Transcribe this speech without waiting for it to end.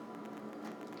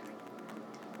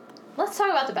Let's talk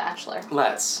about The Bachelor.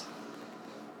 Let's.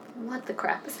 What the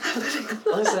crap is happening?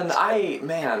 Listen, I've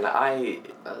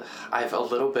a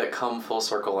little bit come full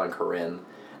circle on Corinne.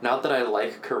 Not that I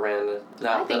like Corinne.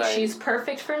 I think she's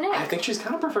perfect for Nick. I think she's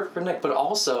kind of perfect for Nick, but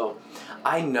also,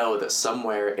 I know that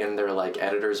somewhere in their,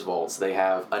 editor's vaults, they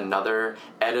have another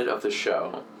edit of the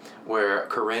show where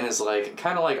Corinne is,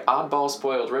 kind of like oddball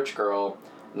spoiled rich girl,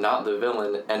 not the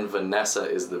villain, and Vanessa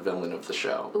is the villain of the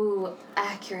show. Ooh,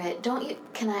 accurate.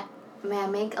 May I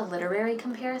make a literary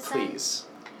comparison? Please.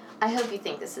 I hope you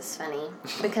think this is funny,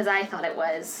 because I thought it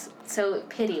was. So,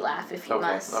 pity laugh if you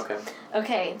must. Okay.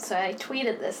 Okay, so I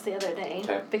tweeted this the other day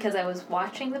because I was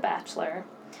watching The Bachelor,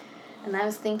 and I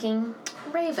was thinking,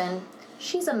 Raven,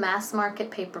 she's a mass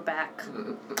market paperback.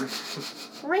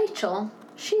 Rachel,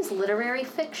 she's literary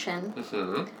fiction.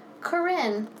 Mm-hmm.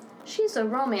 Corinne, she's a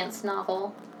romance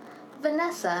novel.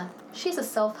 Vanessa, she's a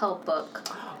self-help book.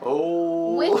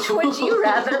 Oh. Which would you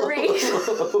rather read?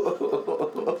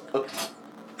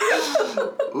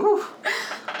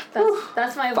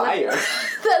 That's my fire.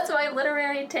 That's my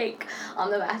literary take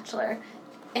on The Bachelor.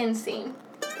 End scene.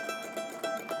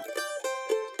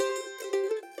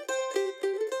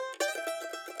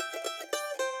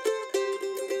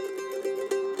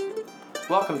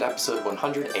 Welcome to episode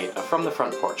 108 of From the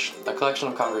Front Porch, a collection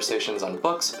of conversations on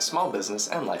books, small business,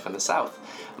 and life in the South.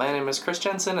 My name is Chris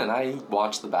Jensen, and I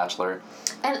watch The Bachelor.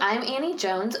 And I'm Annie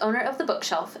Jones, owner of The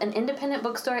Bookshelf, an independent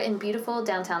bookstore in beautiful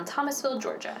downtown Thomasville,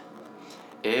 Georgia.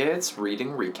 It's reading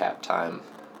recap time.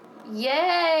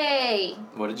 Yay!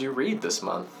 What did you read this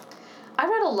month? I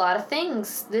read a lot of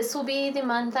things. This will be the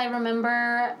month I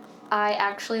remember I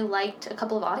actually liked a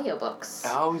couple of audiobooks.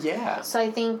 Oh, yeah. So I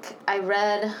think I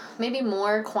read maybe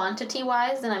more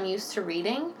quantity-wise than I'm used to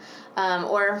reading.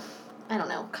 Or, I don't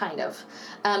know, kind of.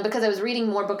 Because I was reading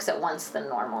more books at once than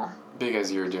normal.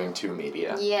 Because you were doing two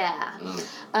media. Yeah.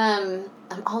 I'm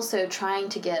also trying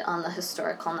to get on the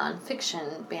historical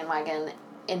nonfiction bandwagon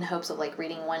in hopes of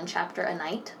reading one chapter a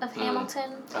night of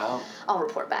Hamilton. Oh. I'll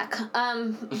report back.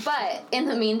 But in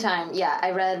the meantime, yeah,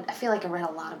 I feel like I read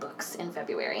a lot of books in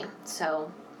February,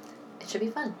 so it should be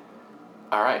fun.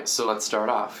 All right, so let's start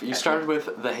off. You started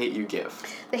with The Hate U Give.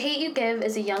 The Hate U Give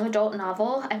is a young adult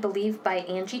novel, I believe, by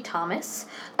Angie Thomas.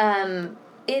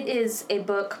 It is a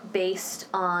book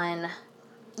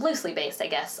loosely based, I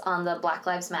guess, on the Black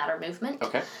Lives Matter movement.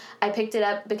 Okay. I picked it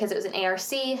up because it was an ARC.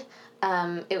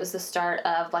 It was the start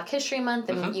of Black History Month,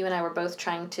 and you and I were both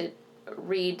trying to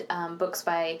read books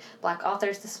by Black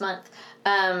authors this month.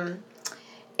 And,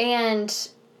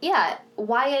 yeah,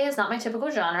 YA is not my typical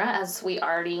genre, as we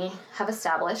already have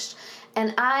established.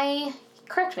 And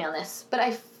correct me on this, but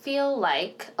I feel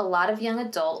like a lot of young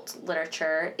adult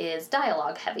literature is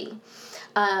dialogue heavy.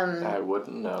 I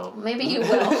wouldn't know. Maybe you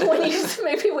will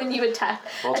when you attack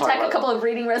a couple of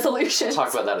reading resolutions. We'll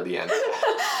talk about that at the end.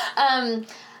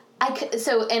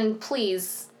 And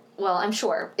please, well, I'm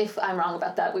sure if I'm wrong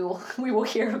about that, we will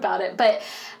hear about it. But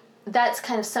that's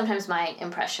kind of sometimes my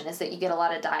impression, is that you get a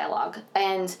lot of dialogue.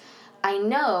 And I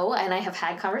know, and I have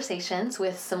had conversations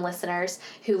with some listeners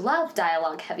who love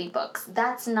dialogue-heavy books.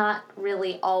 That's not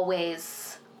really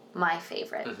always my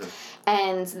favorite.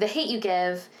 And The Hate U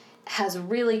Give has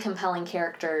really compelling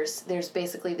characters. There's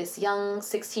basically this young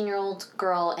 16-year-old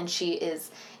girl, and she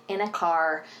is in a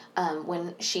car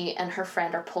when she and her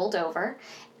friend are pulled over,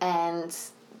 and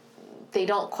they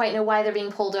don't quite know why they're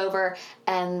being pulled over,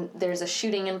 and there's a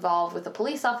shooting involved with a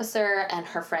police officer, and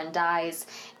her friend dies,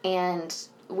 and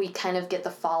we kind of get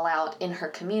the fallout in her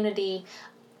community,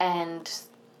 and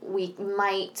we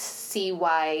might see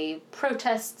why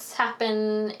protests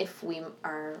happen if we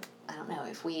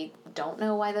don't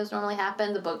know why those normally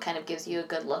happen. The book kind of gives you a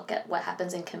good look at what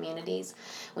happens in communities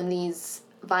when these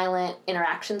violent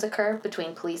interactions occur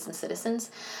between police and citizens.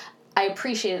 I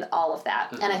appreciated all of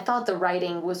that, and I thought the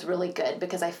writing was really good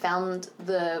because I found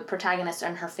the protagonist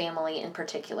and her family in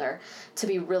particular to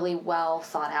be really well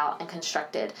thought out and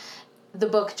constructed. The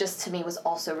book, just to me, was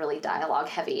also really dialogue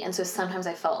heavy, and so sometimes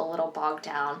I felt a little bogged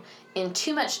down in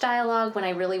too much dialogue when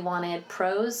I really wanted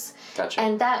prose. Gotcha.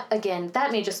 And that, again,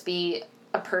 that may just be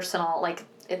a personal,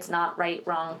 it's not right,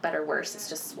 wrong, better, worse, it's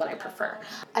just what I prefer.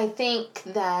 I think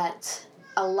that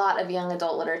a lot of young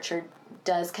adult literature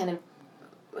does kind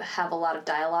of have a lot of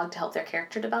dialogue to help their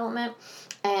character development,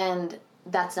 and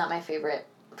that's not my favorite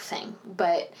thing.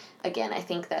 But, again, I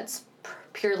think that's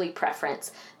purely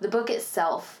preference. The book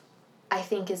itself, I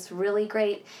think, is really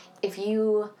great. If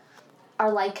you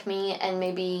are like me and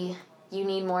maybe you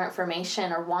need more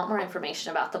information or want more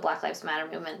information about the Black Lives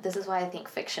Matter movement, this is why I think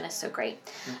fiction is so great.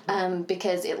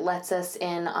 Because it lets us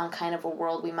in on kind of a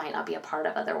world we might not be a part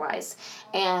of otherwise.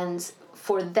 And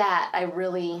for that, I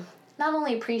really not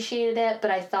only appreciated it,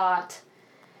 but I thought,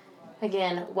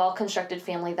 again, well-constructed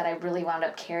family that I really wound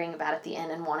up caring about at the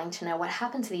end and wanting to know what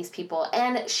happened to these people.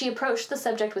 And she approached the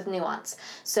subject with nuance.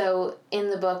 So in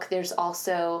the book, there's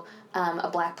also a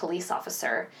black police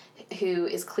officer who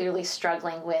is clearly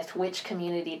struggling with which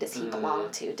community does he belong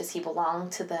to. Does he belong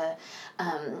to the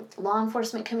law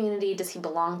enforcement community? Does he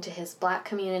belong to his black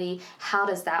community? How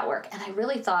does that work? And I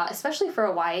really thought, especially for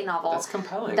a YA novel, That's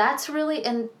compelling. That's really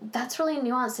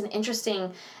nuanced and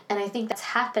interesting, and I think that's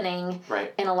happening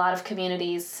in a lot of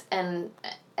communities, and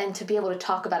to be able to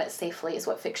talk about it safely is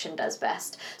what fiction does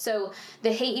best. So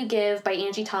The Hate U Give by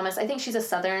Angie Thomas, I think she's a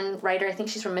Southern writer. I think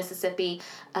she's from Mississippi.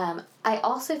 I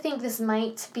also think this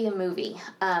might be a movie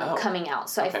coming out.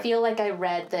 So I feel like I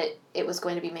read that it was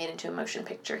going to be made into a motion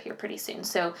picture here pretty soon.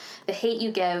 So The Hate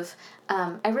U Give,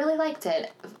 I really liked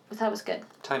it. I thought it was good.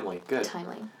 Timely. Good.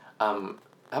 Timely. How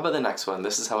about the next one?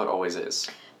 This Is How It Always Is.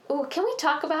 Oh, can we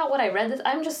talk about what I read?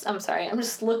 I'm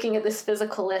just looking at this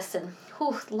physical list and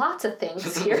lots of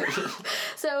things here.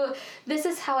 So This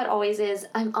Is How It Always Is.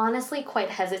 I'm honestly quite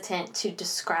hesitant to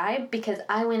describe because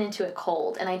I went into it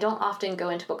cold, and I don't often go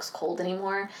into books cold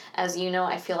anymore. As you know,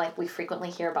 I feel like we frequently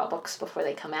hear about books before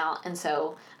they come out, and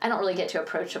so I don't really get to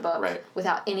approach a book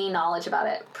without any knowledge about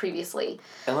it previously.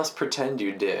 And let's pretend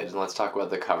you did, and let's talk about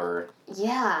the cover.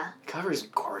 Yeah. The cover's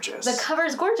gorgeous. The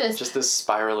cover's gorgeous. Just this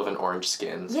spiral of an orange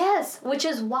skin. Yes, which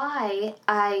is why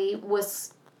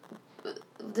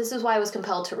this is why I was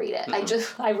compelled to read it.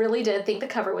 I really did think the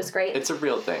cover was great. It's a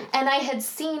real thing. And I had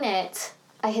seen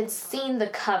the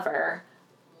cover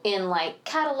in like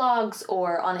catalogs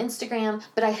or on Instagram,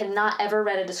 but I had not ever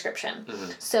read a description.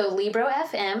 So Libro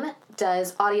FM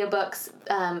does audiobooks,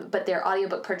 but their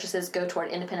audiobook purchases go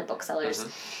toward independent booksellers.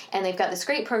 And they've got this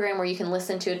great program where you can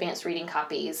listen to advanced reading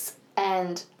copies.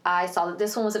 And I saw that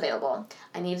this one was available.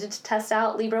 I needed to test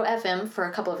out Libro FM for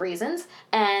a couple of reasons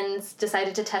and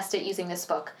decided to test it using this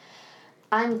book.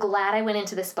 I'm glad I went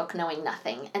into this book knowing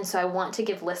nothing, and so I want to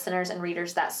give listeners and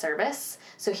readers that service.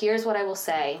 So here's what I will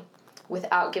say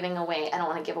without giving away. I don't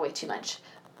want to give away too much.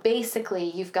 Basically,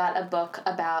 you've got a book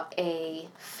about a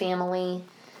family,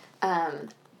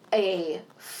 a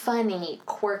funny,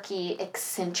 quirky,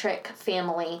 eccentric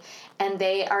family, and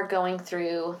they are going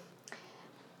through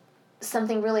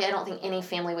something really I don't think any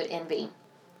family would envy,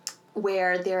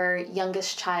 where their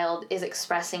youngest child is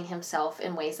expressing himself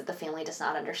in ways that the family does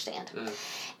not understand.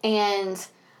 And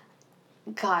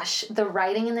gosh, the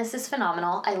writing in this is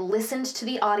phenomenal. I listened to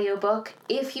the audiobook.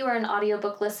 If you are an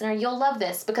audiobook listener, you'll love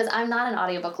this because I'm not an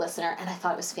audiobook listener, and I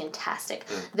thought it was fantastic.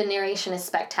 The narration is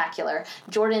spectacular.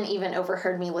 Jordan even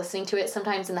overheard me listening to it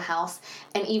sometimes in the house,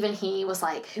 and even he was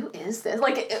like, who is this?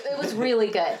 Like, it was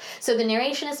really good. So the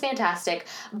narration is fantastic,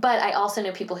 but I also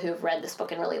know people who have read this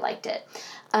book and really liked it.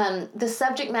 The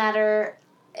subject matter,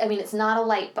 I mean, it's not a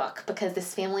light book because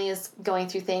this family is going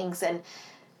through things,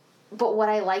 but what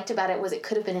I liked about it was it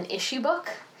could have been an issue book,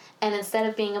 and instead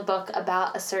of being a book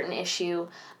about a certain issue,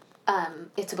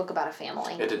 it's a book about a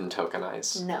family. It didn't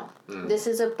tokenize. No. This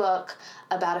is a book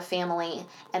about a family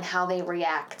and how they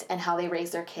react and how they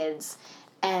raise their kids,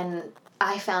 and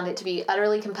I found it to be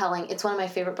utterly compelling. It's one of my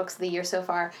favorite books of the year so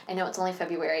far. I know it's only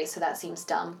February, so that seems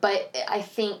dumb, but I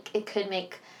think it could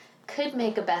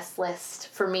make a best list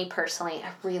for me personally.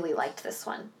 I really liked this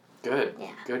one. Good.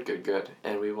 Yeah. Good.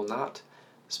 And we will not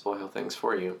spoil things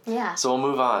for you. Yeah. So we'll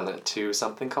move on to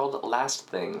something called Last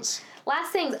Things.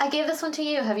 Last Things. I gave this one to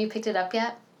you. Have you picked it up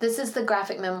yet? This is the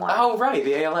graphic memoir. Oh, right.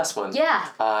 The ALS one. Yeah.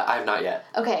 I have not yet.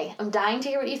 Okay. I'm dying to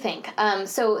hear what you think.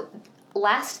 So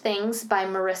Last Things by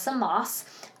Marissa Moss.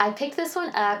 I picked this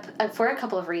one up for a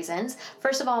couple of reasons.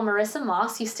 First of all, Marissa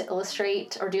Moss used to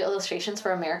illustrate or do illustrations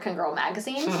for American Girl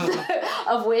magazine,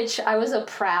 of which I was a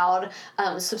proud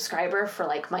subscriber for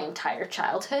like my entire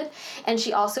childhood. And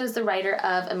she also is the writer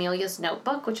of Amelia's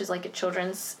Notebook, which is like a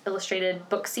children's illustrated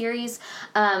book series.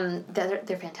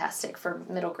 They're fantastic for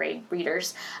middle grade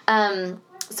readers.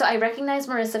 So I recognize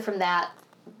Marissa from that.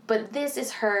 But this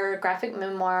is her graphic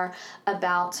memoir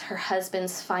about her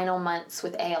husband's final months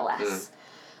with ALS.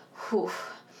 Whew.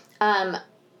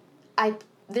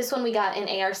 This one we got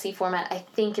in ARC format. I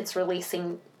think it's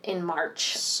releasing in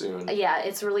March. Soon. Yeah,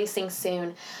 it's releasing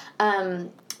soon.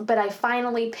 But I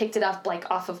finally picked it up like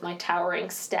off of my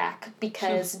towering stack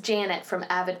because Janet from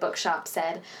Avid Bookshop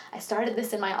said, I started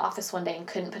this in my office one day and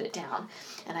couldn't put it down.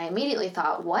 And I immediately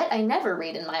thought, what? I never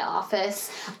read in my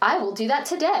office. I will do that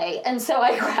today. And so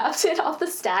I grabbed it off the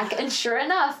stack and sure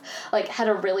enough, like had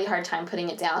a really hard time putting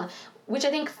it down, which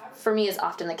I think for me is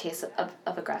often the case of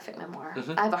a graphic memoir.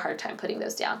 I have a hard time putting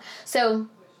those down. So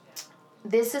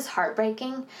this is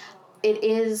heartbreaking. It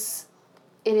is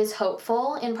it is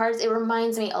hopeful in parts. It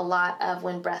reminds me a lot of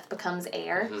When Breath Becomes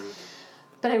Air. Mm-hmm.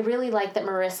 But I really like that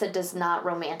Marissa does not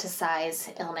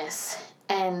romanticize illness.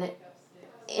 And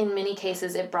in many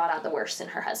cases, it brought out the worst in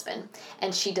her husband.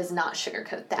 And she does not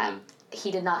sugarcoat that.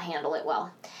 He did not handle it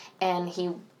well. And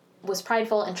he was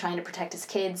prideful and trying to protect his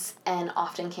kids and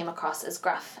often came across as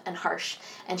gruff and harsh.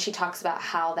 And she talks about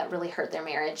how that really hurt their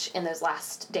marriage in those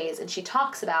last days. And she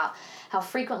talks about how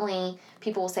frequently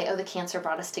people will say, oh, the cancer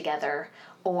brought us together,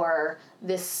 or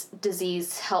this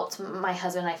disease helped my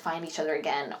husband and I find each other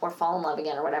again, or fall in love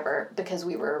again, or whatever, because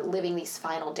we were living these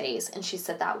final days. And she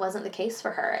said that wasn't the case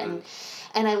for her.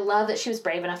 And I love that she was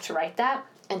brave enough to write that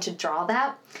and to draw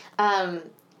that.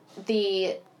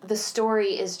 The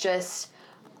story is just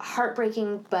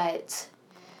heartbreaking, but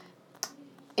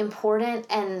important,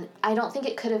 and I don't think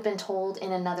it could have been told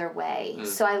in another way.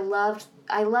 So I loved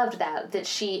that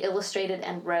she illustrated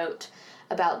and wrote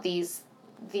about these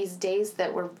days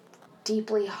that were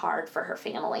deeply hard for her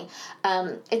family.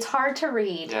 It's hard to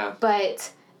read,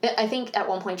 but I think at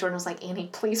one point Jordan was like, Annie,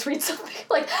 please read something.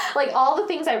 like all the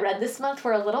things I read this month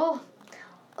were a little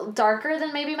darker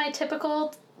than maybe my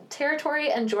typical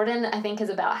territory, and Jordan, I think, is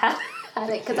about had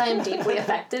it because I am deeply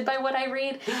affected by what I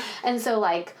read. And so,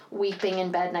 like, weeping in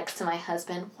bed next to my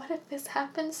husband, what if this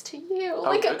happens to you? Oh,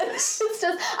 like, goodness. it's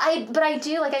just, but I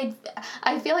do, like,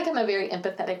 I feel like I'm a very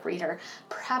empathetic reader,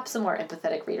 perhaps a more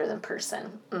empathetic reader than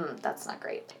person. That's not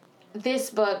great. This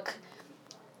book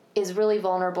is really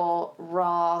vulnerable,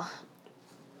 raw,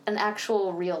 an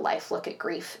actual real life look at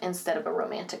grief instead of a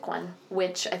romantic one,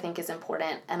 which I think is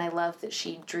important, and I love that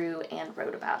she drew and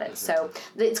wrote about it. So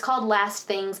it's called Last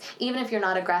Things. Even if you're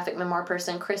not a graphic memoir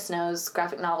person, Chris knows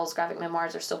graphic novels, graphic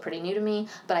memoirs are still pretty new to me,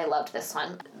 but I loved this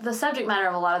one. The subject matter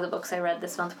of a lot of the books I read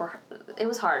this month it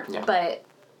was hard, but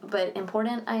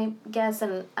important, I guess,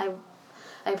 and I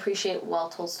appreciate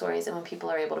well-told stories and when people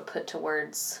are able to put to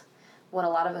words what a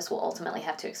lot of us will ultimately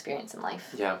have to experience in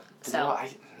life. Yeah. So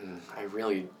you know, I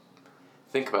really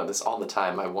think about this all the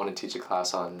time. I want to teach a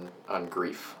class on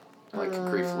grief, like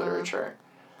grief literature.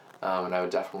 And I would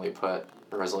definitely put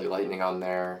Rosalie Lightning on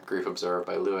there, Grief Observed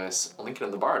by Lewis, Lincoln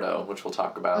in the Bardo, which we'll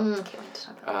talk about, can't wait to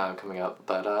talk about coming up.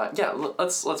 But yeah,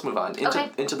 let's move on. Okay.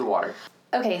 Into the Water.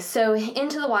 Okay, so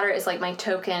Into the Water is like my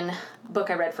token book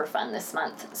I read for fun this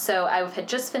month. So I had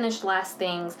just finished Last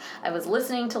Things. I was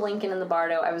listening to Lincoln in the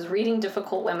Bardo. I was reading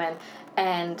Difficult Women,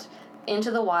 and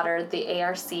Into the Water, the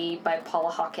ARC by Paula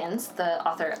Hawkins, the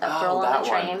author of Girl on the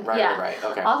Train. Right.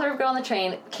 Okay. Author of Girl on the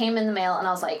Train came in the mail, and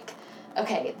I was like,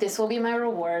 okay, this will be my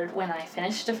reward. When I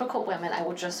finish Difficult Women, I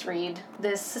will just read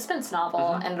this suspense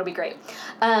novel, and it'll be great.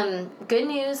 Good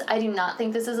news, I do not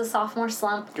think this is a sophomore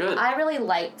slump. Good. I really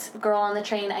liked Girl on the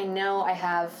Train. I know I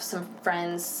have some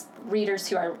friends, readers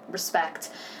who I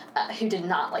respect, who did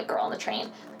not like Girl on the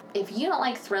Train. If you don't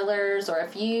like thrillers, or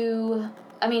if you...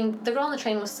 I mean, The Girl on the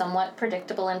Train was somewhat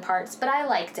predictable in parts, but I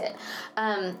liked it.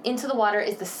 Into the Water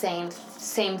is the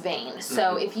same vein.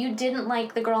 So if you didn't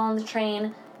like The Girl on the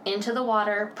Train, Into the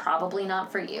Water, probably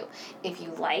not for you. If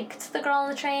you liked The Girl on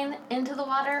the Train, Into the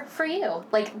Water, for you.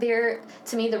 Like,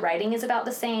 to me, the writing is about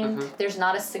the same. There's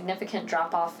not a significant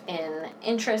drop-off in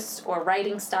interest or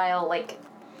writing style. Like,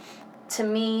 to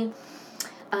me,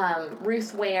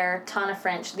 Ruth Ware, Tana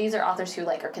French, these are authors who,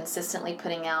 like, are consistently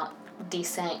putting out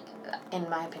decent, in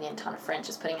my opinion, Tana French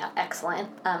is putting out excellent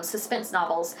suspense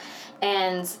novels,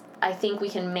 and I think we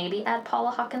can maybe add Paula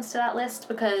Hawkins to that list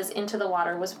because Into the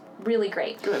Water was really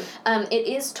great. Good. It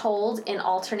is told in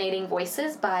alternating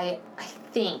voices by, I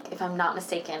think, if I'm not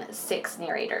mistaken, 6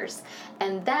 narrators.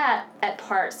 And that, at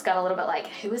parts, got a little bit like,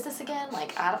 who is this again?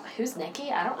 Like, who's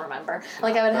Nikki? I don't remember.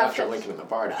 Like, I would have After to... Lincoln in the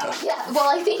Bardo. Yeah, well,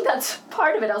 I think that's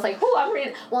part of it. I was like, oh, I'm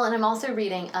reading... Well, and I'm also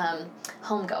reading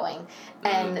Homegoing.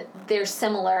 And they're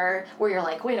similar, where you're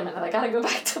like, wait a minute, I gotta go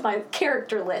back to my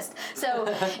character list. So,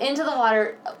 Into the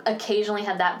Water occasionally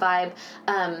had that vibe.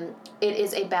 It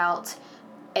is about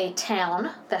a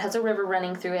town that has a river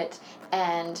running through it,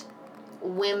 and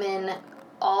women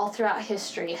all throughout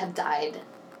history have died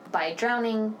by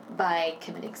drowning, by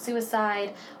committing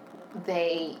suicide.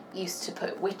 They used to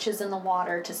put witches in the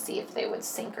water to see if they would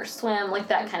sink or swim, like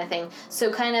that kind of thing.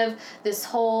 So kind of this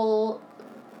whole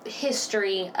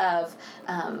history of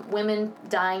women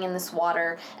dying in this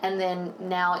water, and then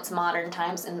now it's modern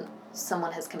times and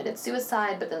someone has committed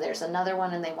suicide, but then there's another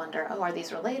one and they wonder, oh, are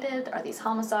these related? Are these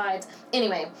homicides?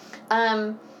 Anyway,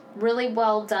 really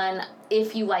well done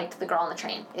if you liked The Girl on the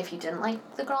Train. If you didn't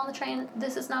like The Girl on the Train,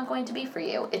 this is not going to be for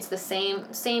you. It's the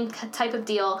same type of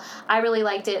deal. I really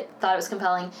liked it, thought it was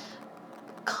compelling.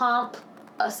 Comp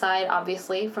aside,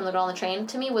 obviously, from The Girl on the Train,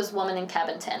 to me was Woman in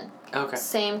Cabin 10. Okay.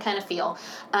 Same kind of feel.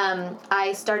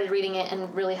 I started reading it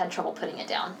and really had trouble putting it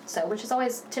down, so which is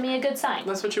always, to me, a good sign.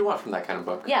 That's what you want from that kind of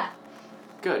book. Yeah.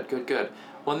 Good.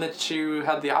 One that you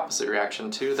had the opposite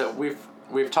reaction to that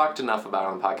we've talked enough about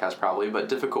on the podcast probably, but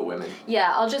Difficult Women.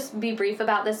 Yeah, I'll just be brief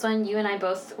about this one. You and I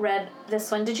both read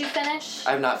this one. Did you finish?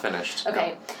 I have not finished.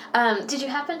 Okay. No. Did you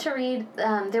happen to read,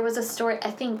 there was a story,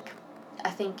 I think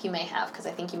you may have, because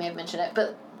I think you may have mentioned it,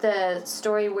 but the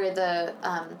story where the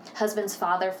husband's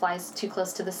father flies too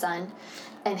close to the sun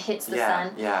and hits the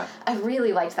sun. Yeah. I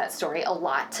really liked that story a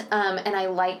lot. And I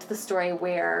liked the story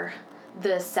where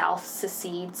the South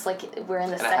secedes, like we're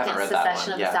in the second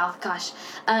secession of the South. Gosh.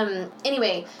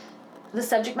 Anyway, the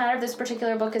subject matter of this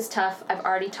particular book is tough. I've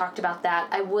already talked about that.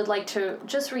 I would like to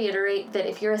just reiterate that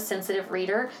if you're a sensitive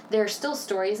reader, there are still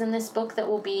stories in this book that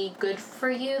will be good for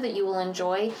you, that you will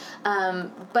enjoy.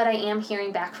 But I am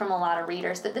hearing back from a lot of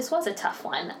readers that this was a tough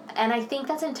one. And I think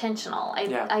that's intentional.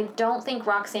 I don't think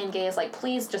Roxane Gay is like,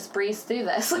 please just breeze through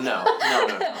this. No.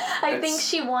 I think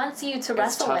she wants you to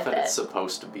wrestle with it. It's tough and it's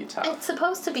supposed to be tough. It's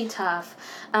supposed to be tough.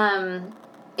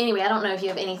 Anyway, I don't know if you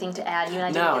have anything to add. You and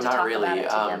I didn't get to talk about it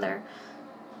together.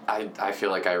 I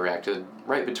feel like I reacted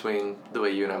right between the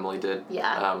way you and Emily did.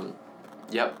 Yeah.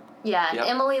 Yep. Yeah, yep.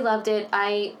 Emily loved it.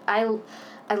 I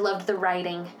loved the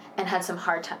writing and had some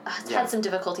had some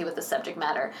difficulty with the subject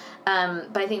matter.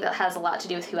 But I think that has a lot to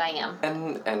do with who I am.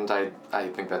 And I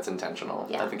think that's intentional.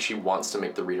 Yeah. I think she wants to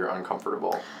make the reader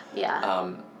uncomfortable.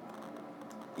 Yeah.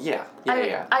 Yeah.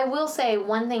 I will say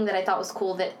one thing that I thought was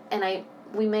cool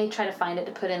we may try to find it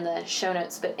to put in the show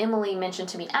notes, but Emily mentioned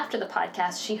to me after the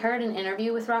podcast, she heard an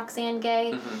interview with Roxane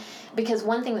Gay, because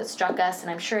one thing that struck us,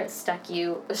 and I'm sure it struck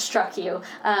you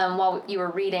while you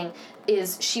were reading,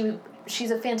 is she's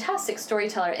a fantastic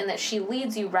storyteller in that she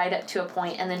leads you right up to a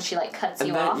point and then she cuts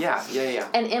you off. Yeah.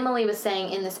 And Emily was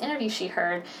saying in this interview she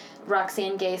heard,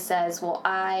 Roxane Gay says, well,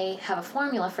 I have a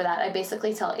formula for that. I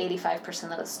basically tell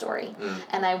 85% of the story,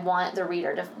 and I want the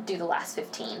reader to do the last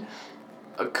 15.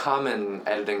 A common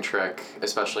editing trick,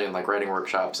 especially in writing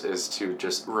workshops, is to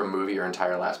just remove your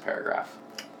entire last paragraph.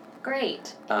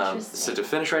 Great. So to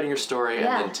finish writing your story and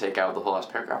then take out the whole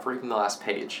last paragraph or even the last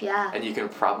page. Yeah. And you can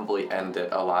probably end it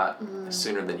a lot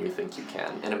sooner than you think you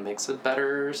can. And it makes a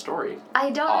better story. I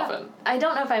don't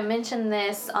know if I mentioned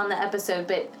this on the episode,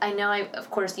 but I know of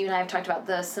course you and I have talked about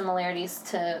the similarities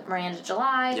to Miranda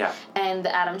July and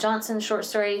the Adam Johnson short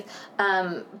stories.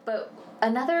 But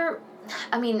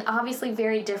obviously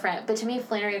very different, but to me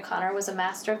Flannery O'Connor was a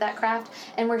master of that craft,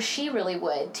 and where she really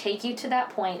would take you to that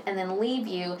point and then leave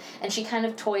you, and she kind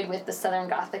of toyed with the Southern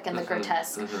Gothic and the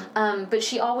grotesque. But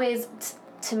she always,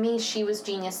 to me, she was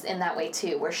genius in that way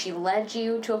too, where she led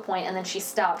you to a point and then she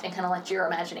stopped and kind of let your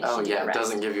imagination do the rest. It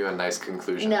doesn't give you a nice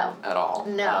conclusion at all.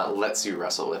 No. Lets you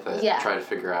wrestle with it, try to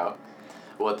figure out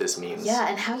what this means. Yeah,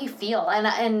 and how you feel.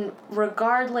 And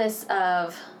regardless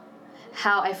of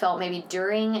how I felt maybe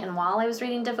during and while I was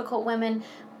reading Difficult Women,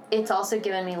 it's also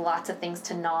given me lots of things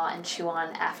to gnaw and chew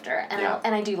on after.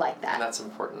 And I do like that. And that's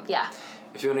important. Yeah.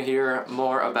 If you want to hear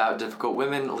more about Difficult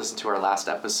Women, listen to our last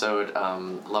episode,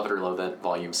 Love It or Loathe It,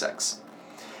 Volume 6.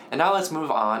 And now let's move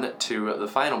on to the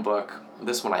final book.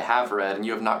 This one I have read, and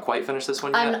you have not quite finished this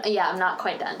one yet? I'm not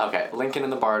quite done. Okay, Lincoln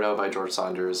and the Bardo by George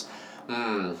Saunders.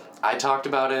 I talked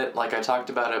about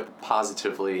it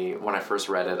positively when I first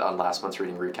read it on last month's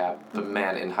reading recap, but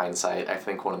man, in hindsight, I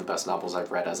think one of the best novels I've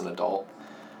read as an adult.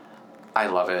 I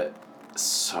love it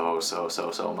so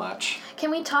much.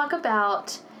 Can we talk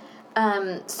about,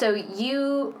 so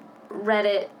you read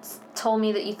it, told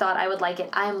me that you thought I would like it.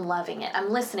 I am loving it. I'm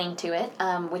listening to it,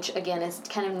 which again is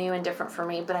kind of new and different for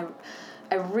me, but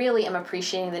I really am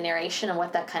appreciating the narration and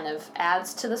what that kind of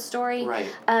adds to the story. Right.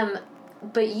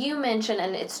 But you mentioned,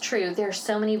 and it's true, there are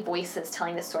so many voices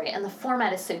telling the story, and the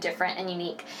format is so different and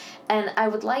unique. And I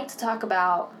would like to talk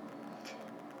about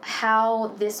how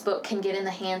this book can get in the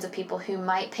hands of people who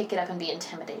might pick it up and be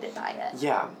intimidated by it.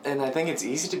 Yeah, and I think it's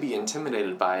easy to be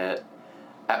intimidated by it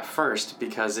at first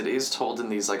because it is told in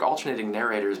these alternating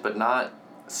narrators, but not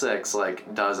 6,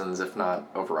 dozens, if not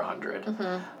over 100.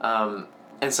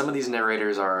 And some of these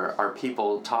narrators are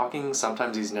people talking.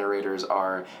 Sometimes these narrators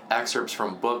are excerpts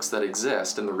from books that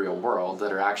exist in the real world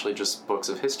that are actually just books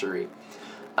of history.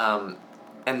 And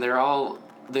they all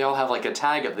have a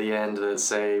tag at the end that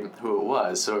say who it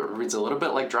was. So it reads a little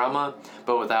bit like drama,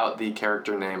 but without the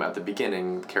character name at the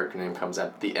beginning. The character name comes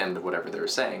at the end of whatever they're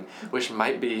saying, which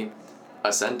might be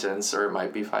a sentence or it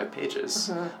might be 5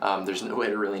 pages. There's no way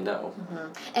to really know.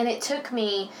 And it took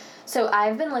me... So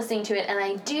I've been listening to it, and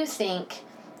I do think...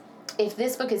 if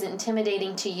this book is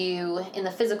intimidating to you in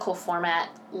the physical format,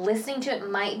 listening to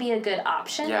it might be a good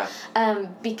option. Yeah.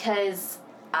 Because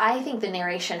I think the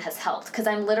narration has helped because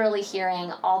I'm literally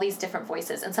hearing all these different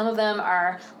voices, and some of them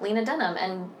are Lena Dunham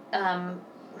and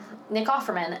Nick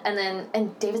Offerman,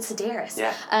 and David Sedaris.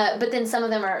 Yeah. But then some of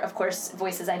them are, of course,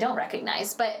 voices I don't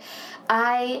recognize. But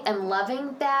I am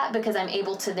loving that because I'm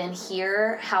able to then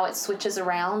hear how it switches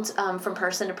around from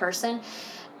person to person.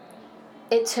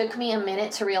 It took me a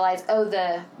minute to realize,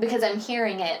 because I'm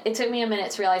hearing it, it took me a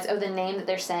minute to realize, the name that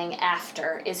they're saying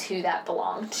after is who that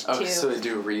belonged to. Oh, so they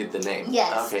do read the name.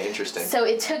 Yes. Okay, interesting. So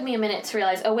it took me a minute to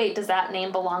realize, does that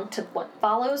name belong to what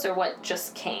follows or what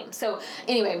just came? So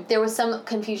anyway, there was some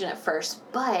confusion at first,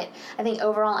 but I think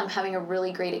overall I'm having a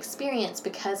really great experience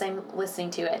because I'm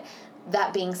listening to it.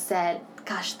 That being said,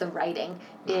 gosh, the writing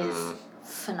is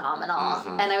phenomenal.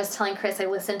 Mm-hmm. And I was telling Chris, I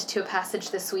listened to a passage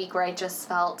this week where I just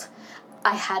felt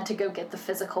I had to go get the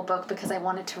physical book because I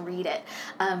wanted to read it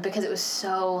because it was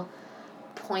so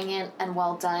poignant and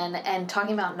well done. And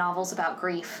talking about novels about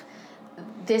grief,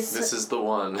 this is the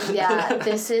one. Yeah,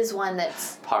 this is one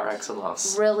that's par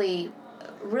excellence. Really,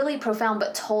 really profound,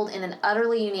 but told in an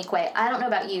utterly unique way. I don't know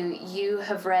about you. You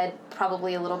have read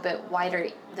probably a little bit wider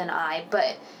than I,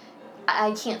 but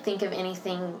I can't think of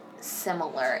anything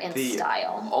similar in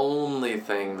style. The only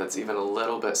thing that's even a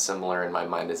little bit similar in my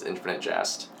mind is Infinite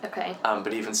Jest. Okay.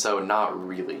 But even so, not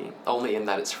really. Only in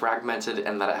that it's fragmented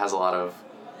and that it has a lot of,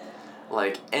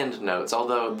 end notes.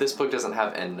 Although this book doesn't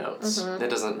have end notes. Mm-hmm. It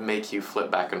doesn't make you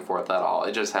flip back and forth at all.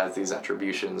 It just has these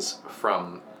attributions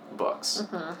from books.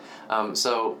 Mm-hmm.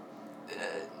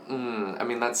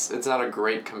 It's not a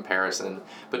great comparison.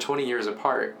 But 20 years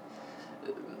apart,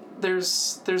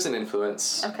 there's an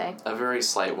influence. Okay. A very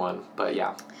slight one, but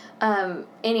yeah.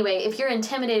 Anyway, if you're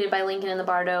intimidated by Lincoln in the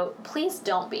Bardo, please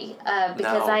don't be,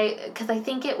 because No. I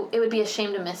think it would be a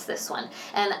shame to miss this one,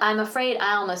 and I'm afraid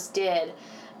I almost did,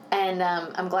 and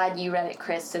I'm glad you read it,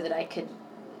 Chris, so that I could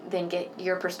then get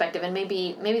your perspective, and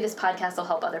maybe this podcast will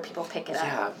help other people pick it up.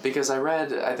 Yeah, because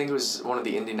I think it was one of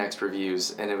the Indie Next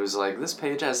reviews, and it was like, this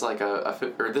page has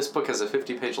this book has a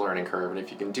 50-page learning curve, and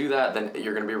if you can do that, then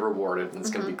you're going to be rewarded, and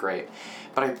it's going to be great.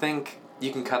 But I think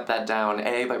you can cut that down,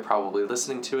 by probably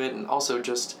listening to it, and also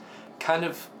just kind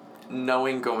of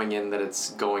knowing going in that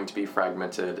it's going to be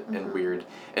fragmented and weird.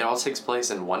 It all takes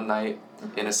place in one night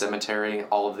in a cemetery.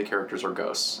 All of the characters are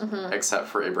ghosts, except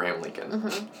for Abraham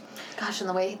Lincoln. Gosh, and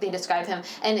the way they describe him.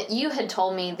 And you had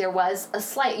told me there was a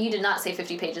slight, you did not say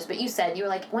 50 pages, but you were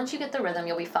like, once you get the rhythm,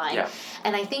 you'll be fine. Yeah.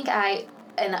 And I think I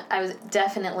was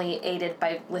definitely aided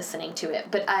by listening to it,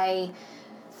 but I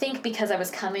think because I was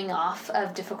coming off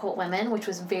of Difficult Women, which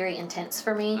was very intense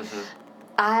for me,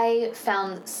 I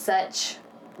found such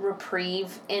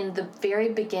reprieve in the very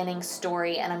beginning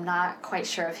story, and I'm not quite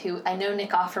sure of who. I know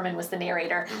Nick Offerman was the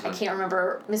narrator. I can't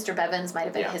remember. Mr. Bevins might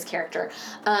have been his character.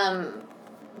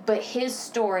 But his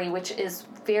story, which is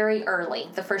very early,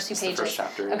 the first few pages. The first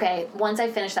chapter. Yeah. Okay, once I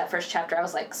finished that first chapter, I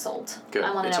was like, sold. Good.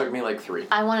 It took me 3.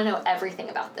 I want to know everything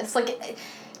about this.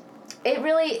 It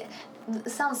really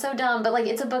sounds so dumb, but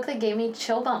it's a book that gave me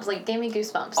chill bumps, gave me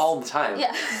goosebumps. All the time.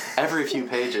 Yeah. Every few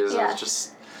pages, I was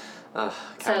just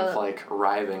kind of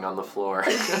writhing on the floor.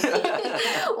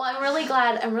 Well, I'm really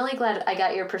glad I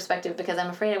got your perspective because I'm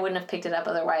afraid I wouldn't have picked it up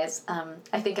otherwise.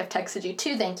 I think I've texted you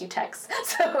 2 thank you texts.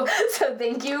 So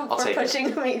thank you for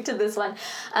pushing me to this one.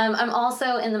 I'm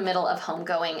also in the middle of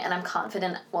Homegoing, and I'm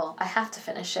confident, I have to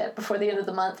finish it before the end of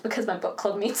the month because my book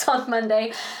club meets on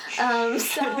Monday.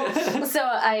 So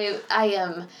I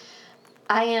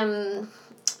am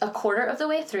a quarter of the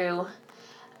way through.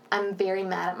 I'm very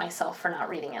mad at myself for not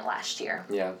reading it last year.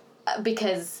 Yeah.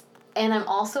 And I'm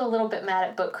also a little bit mad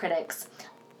at book critics.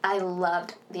 I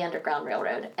loved The Underground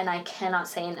Railroad, and I cannot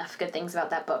say enough good things about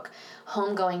that book.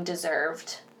 Homegoing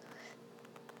deserved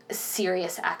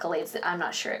serious accolades that I'm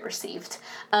not sure it received.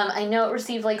 I know it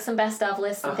received some best of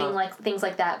lists and things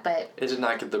like that, but it did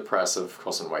not get the press of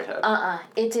Colson Whitehead.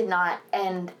 It did not.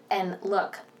 And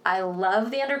look, I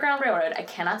love The Underground Railroad. I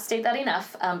cannot state that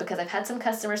enough because I've had some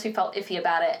customers who felt iffy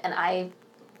about it, and I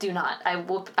do not. I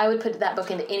would put that book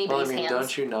into anybody's hands.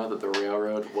 Don't you know that the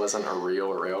railroad wasn't a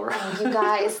real railroad? Oh, you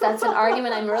guys, that's an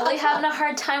argument I'm really having a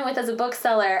hard time with as a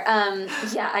bookseller.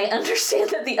 Yeah, I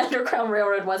understand that the Underground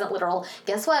Railroad wasn't literal.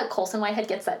 Guess what? Colson Whitehead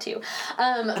gets that too.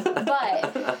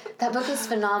 But that book is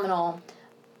phenomenal.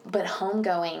 But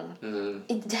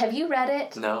Homegoing, have you read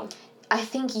it? No. I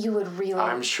think you would really...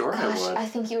 I'm sure I would. I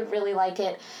think you would really like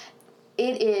it.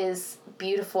 It is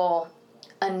beautiful.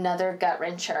 Another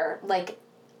gut-wrencher.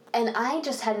 And I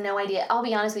just had no idea. I'll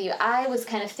be honest with you. I was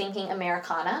kind of thinking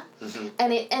Americana.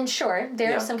 And sure,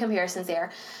 there are some comparisons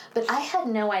there. But I had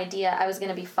no idea I was going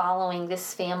to be following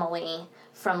this family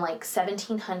from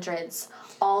 1700s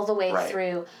all the way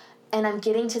through. and I'm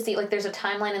getting to see, like, there's a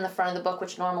timeline in the front of the book,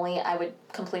 which normally I would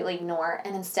completely ignore,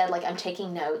 and instead, like, I'm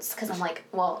taking notes, because I'm like,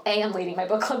 well, A, I'm leading my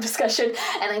book club discussion,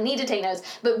 and I need to take notes,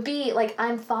 but B, like,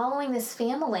 I'm following this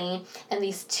family, and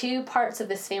these two parts of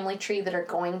this family tree that are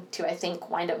going to, I think,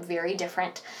 wind up very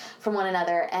different from one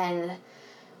another, and,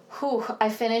 I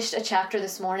finished a chapter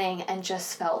this morning, and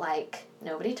just felt like,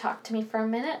 nobody talked to me for a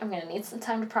minute, I'm going to need some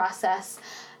time to process.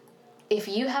 If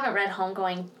you haven't read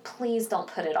Homegoing, please don't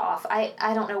put it off. I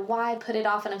don't know why I put it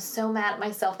off, and I'm so mad at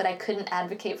myself that I couldn't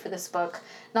advocate for this book.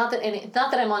 Not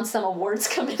that I'm on some awards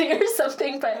committee or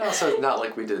something, but... Also, it's not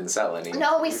like we didn't sell any.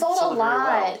 No, we sold a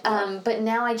lot. Well. But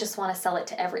now I just want to sell it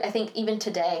to I think even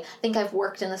today, I think I've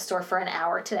worked in the store for an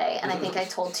hour today, and I think I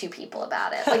told 2 people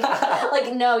about it.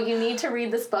 Like, no, you need to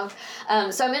read this book.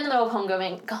 So I'm in the middle of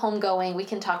Homegoing. We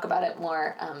can talk about it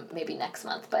more maybe next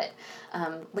month, but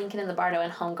Lincoln in the Bardo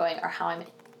and Homegoing are how I'm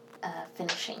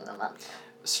finishing the month.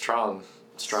 Strong.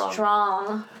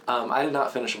 I did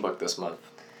not finish a book this month.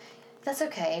 That's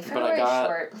okay. But I got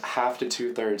short. half to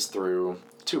 2/3 through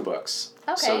 2 books.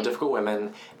 Okay. So Difficult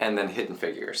Women and then Hidden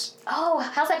Figures. Oh,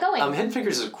 how's that going? Hidden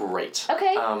Figures is great.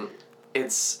 Okay.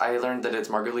 I learned that it's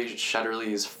Marguerite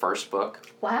Shetterly's first book.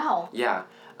 Wow. Yeah.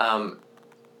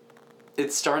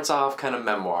 It starts off kind of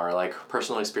memoir, like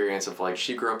personal experience of like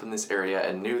she grew up in this area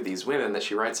and knew these women that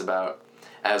she writes about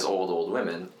as old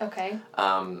women. Okay.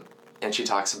 And she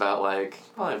talks about like,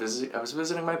 I was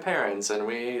visiting my parents and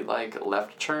we like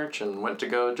left church and went to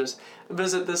go just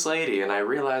visit this lady, and I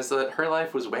realized that her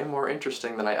life was way more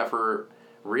interesting than I ever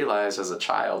realized as a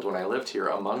child when I lived here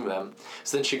among them.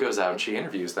 So then she goes out and she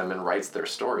interviews them and writes their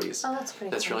stories. Oh, that's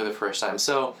pretty That's cool. really the first time.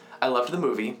 So I loved the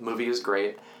movie. Movie is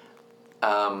great.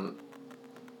 The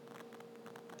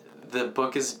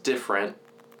book is different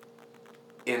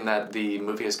in that the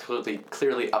movie has clearly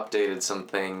updated some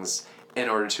things in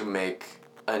order to make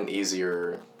an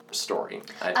easier story.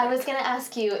 I was going to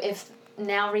ask you if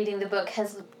now reading the book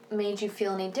has made you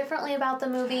feel any differently about the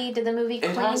movie. Did the movie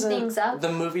clean things up?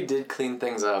 The movie did clean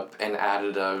things up and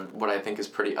added what I think is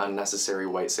pretty unnecessary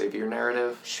white savior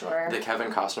narrative. Sure. The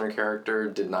Kevin Costner character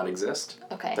did not exist.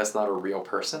 Okay. That's not a real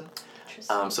person.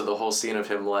 Interesting. So the whole scene of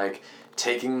him like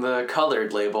taking the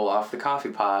colored label off the coffee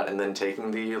pot and then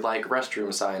taking the like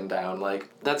restroom sign down, like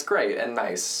that's great and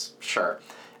nice, sure.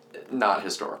 Not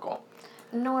historical.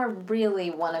 Nor really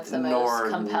one of the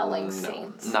most compelling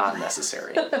scenes. Not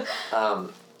necessary.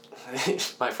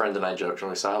 My friend and I joked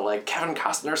when we saw it, like, Kevin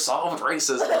Costner solved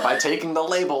racism by taking the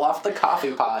label off the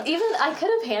coffee pot. Even, I could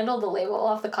have handled the label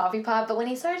off the coffee pot, but when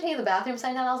he started taking the bathroom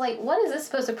sign down, I was like, what is this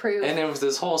supposed to prove? And it was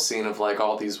this whole scene of, like,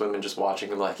 all these women just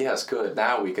watching him, like, yes, good,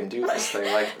 now we can do this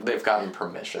thing. Like, they've gotten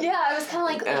permission. Yeah, I was kind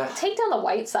of like, take down the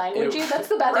white sign, would you? That's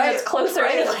the bathroom that's closer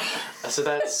anyway. So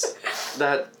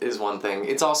that is one thing.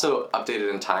 It's also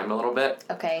updated in time a little bit.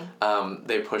 Okay.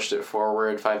 They pushed it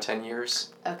forward 5-10 years.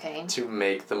 Okay. To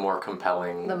make the more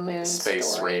compelling the moon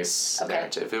space story. Race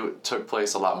narrative. It took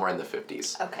place a lot more in the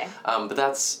 50s. Okay. But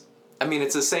that's, I mean,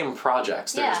 it's the same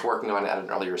projects. They're just working on it at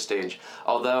an earlier stage.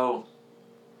 Although,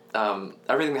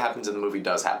 everything that happens in the movie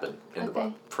does happen in the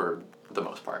book, for the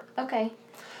most part. Okay.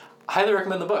 Highly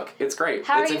recommend the book. It's great.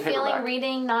 How are you feeling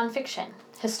reading nonfiction?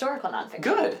 Historical nonfiction?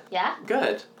 Good. Yeah?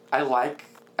 Good. I like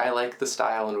the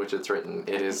style in which it's written.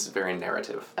 It is very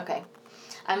narrative. Okay.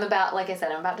 I'm about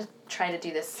to try to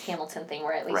do this Hamilton thing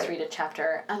where I at least read a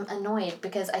chapter. I'm annoyed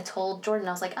because I told Jordan,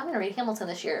 I was like, I'm going to read Hamilton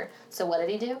this year. So what did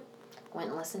he do? Went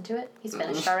and listened to it. He's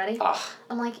finished already.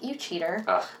 I'm like, you cheater.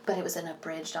 But it was an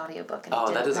abridged audiobook.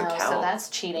 And that doesn't count. So that's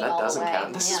cheating all the way. That doesn't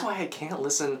count. This is why I can't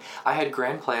listen. I had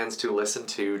grand plans to listen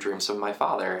to Dreams of My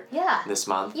Father this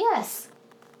month. Yes.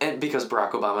 And because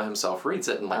Barack Obama himself reads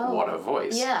it, and what a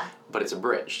voice. Yeah. But it's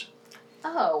abridged.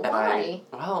 Oh, why?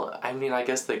 I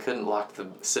guess they couldn't lock the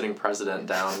sitting president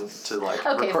down to,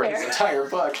 record fair. his entire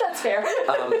book. That's fair.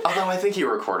 Although I think he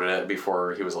recorded it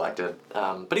before he was elected.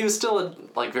 But he was still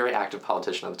a, very active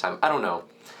politician at the time. I don't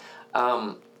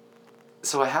know.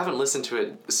 So I haven't listened to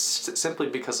it simply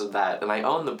because of that. And I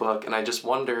own the book, and I just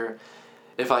wonder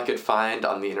if I could find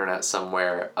on the internet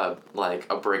somewhere a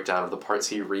breakdown of the parts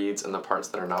he reads and the parts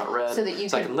that are not read, so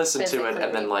that I can listen to it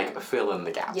and then fill in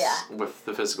the gaps with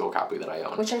the physical copy that I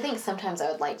own. Which I think sometimes I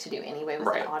would like to do anyway with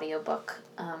an audiobook.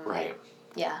 Right.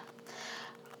 Yeah.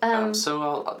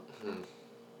 So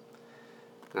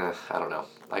I don't know.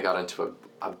 I got into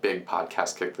a big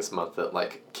podcast kick this month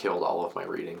that killed all of my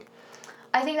reading.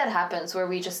 I think that happens where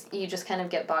you just kind of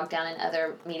get bogged down in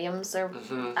other mediums, or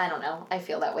I don't know. I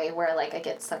feel that way where I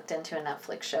get sucked into a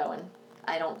Netflix show and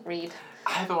I don't read.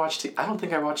 I haven't watched. I don't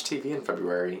think I watched TV in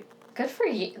February. Good for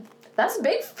you. That's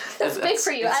big. That's big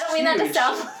for you. I don't mean that to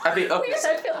sound I mean, okay,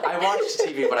 weird. I watched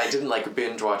TV, but I didn't like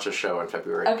binge watch a show in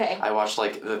February. Okay. I watched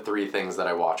like the 3 things that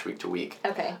I watch week to week.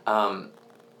 Okay.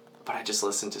 But I just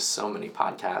listened to so many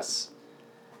podcasts.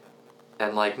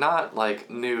 And like not like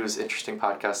news, interesting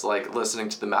podcasts, like listening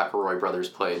to the McElroy brothers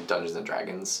play Dungeons and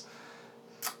Dragons.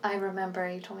 I remember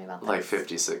you told me about that. Like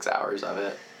 56 hours of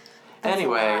it. That's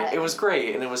Anyway, it was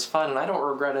great and it was fun and I don't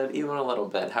regret it even a little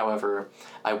bit. However,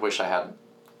 I wish I had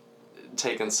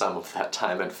taken some of that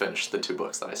time and finished the 2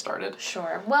 books that I started.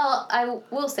 Sure. Well, I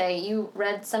will say you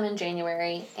read some in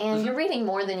January, and you're reading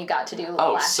more than you got to do last year.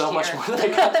 Oh, so much more than I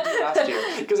got to do last year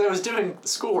because I was doing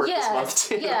schoolwork this month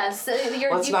too. Yes,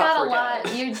 you've got a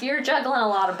lot. You're juggling a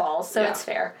lot of balls, so it's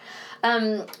fair.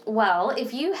 Well,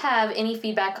 if you have any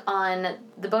feedback on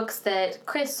the books that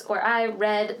Chris or I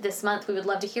read this month, we would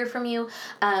love to hear from you.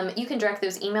 You can direct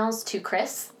those emails to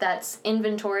Chris. That's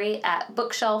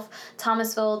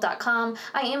inventory@bookshelfthomasville.com.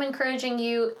 I am encouraging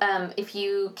you, if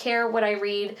you care what I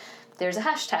read, there's a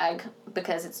hashtag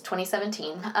because it's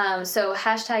 2017. So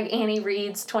hashtag Annie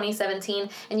Reads 2017,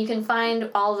 and you can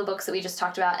find all of the books that we just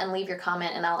talked about and leave your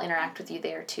comment, and I'll interact with you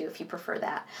there too if you prefer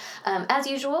that. As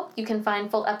usual, you can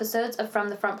find full episodes of From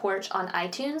the Front Porch on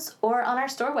iTunes or on our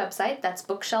store website. That's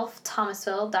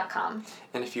bookshelfthomasville.com.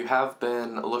 And if you have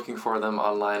been looking for them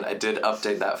online, I did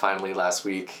update that finally last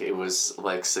week. It was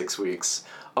like 6 weeks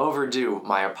overdue.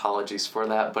 My apologies for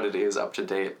that, but it is up to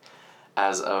date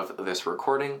as of this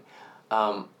recording.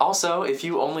 Also, if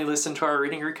you only listen to our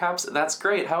reading recaps, that's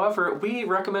great. However, we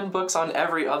recommend books on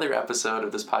every other episode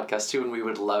of this podcast too, and we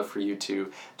would love for you to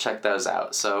check those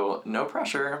out. So, no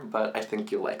pressure, but I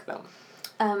think you'll like them.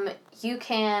 You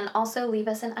can also leave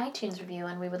us an iTunes review,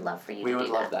 and we would love for you to do that. We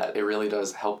would love that. It really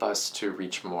does help us to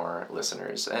reach more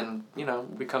listeners. And, you know,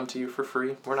 we come to you for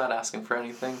free. We're not asking for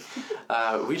anything.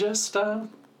 We just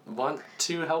want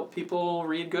to help people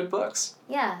read good books.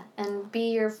 Yeah, and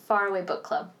be your faraway book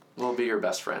club. We'll be your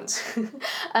best friends.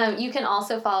 You can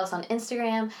also follow us on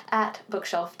Instagram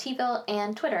 @BookshelfTville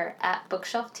and Twitter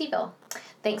 @BookshelfTville.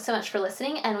 Thanks so much for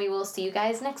listening, and we will see you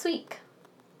guys next week.